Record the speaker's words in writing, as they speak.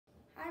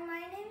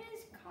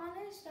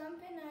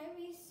Stump and I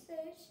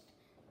researched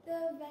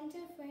the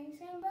inventor Frank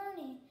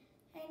Zamboni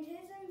and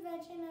his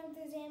invention of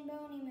the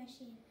Zamboni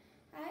Machine.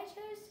 I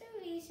chose to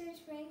research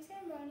Frank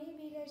Zamboni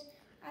because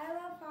I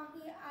love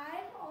hockey.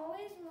 I've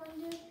always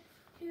wondered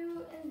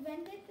who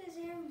invented the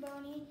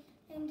Zamboni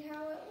and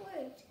how it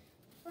worked.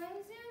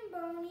 Frank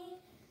Zamboni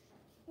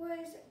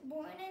was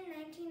born in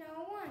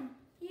 1901.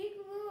 He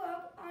grew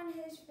up on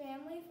his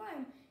family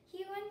farm.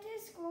 He went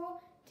to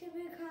school to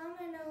become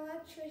an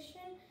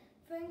electrician.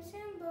 Frank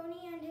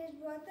Zamboni and his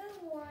brother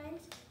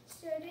Lawrence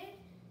started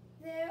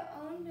their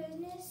own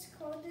business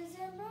called the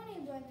Zamboni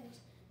Brothers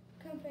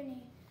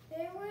Company.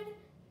 They would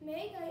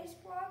make ice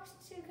blocks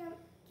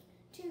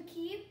to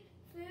keep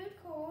food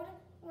cold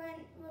when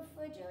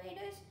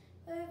refrigerators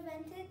were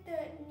invented.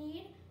 The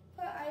need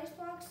for ice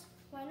blocks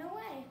went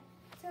away.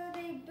 So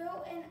they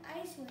built an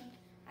ice rink.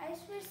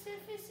 Ice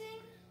resurfacing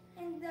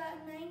in the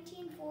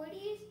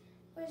 1940s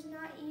was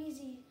not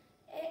easy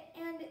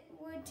and it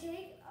would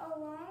take a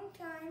long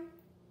time.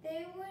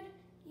 They would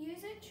use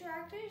a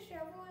tractor,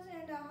 shovels,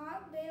 and a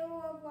hot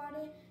barrel of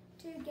water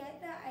to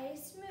get the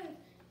ice smooth.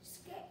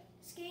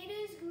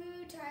 Skaters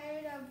grew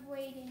tired of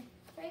waiting.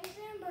 Frank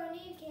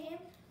Zamboni came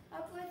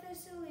up with a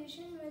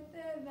solution with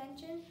the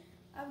invention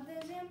of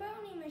the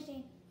Zamboni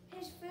machine.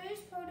 His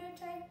first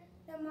prototype,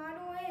 the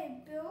Model A,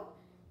 built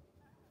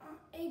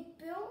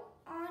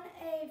on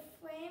a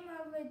frame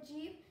of a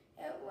Jeep.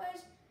 It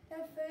was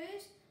the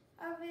first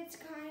of its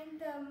kind.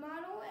 The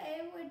Model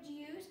A would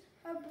use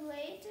a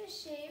blade to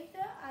shave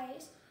the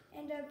ice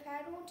and a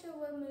paddle to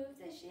remove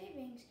the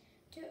shavings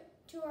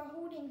to a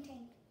holding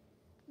tank.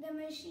 The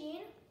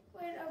machine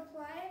would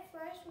apply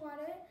fresh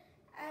water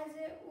as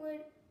it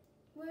would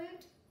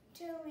work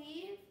to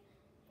leave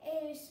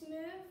a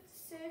smooth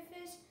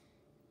surface.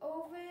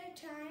 Over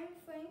time,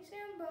 Frank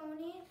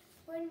Zamboni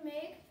would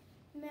make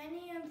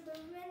many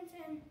improvements,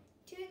 and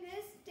to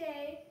this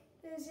day,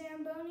 the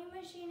Zamboni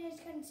machine is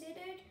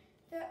considered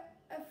the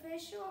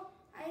official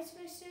ice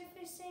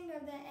resurfacing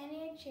of the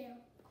NHL.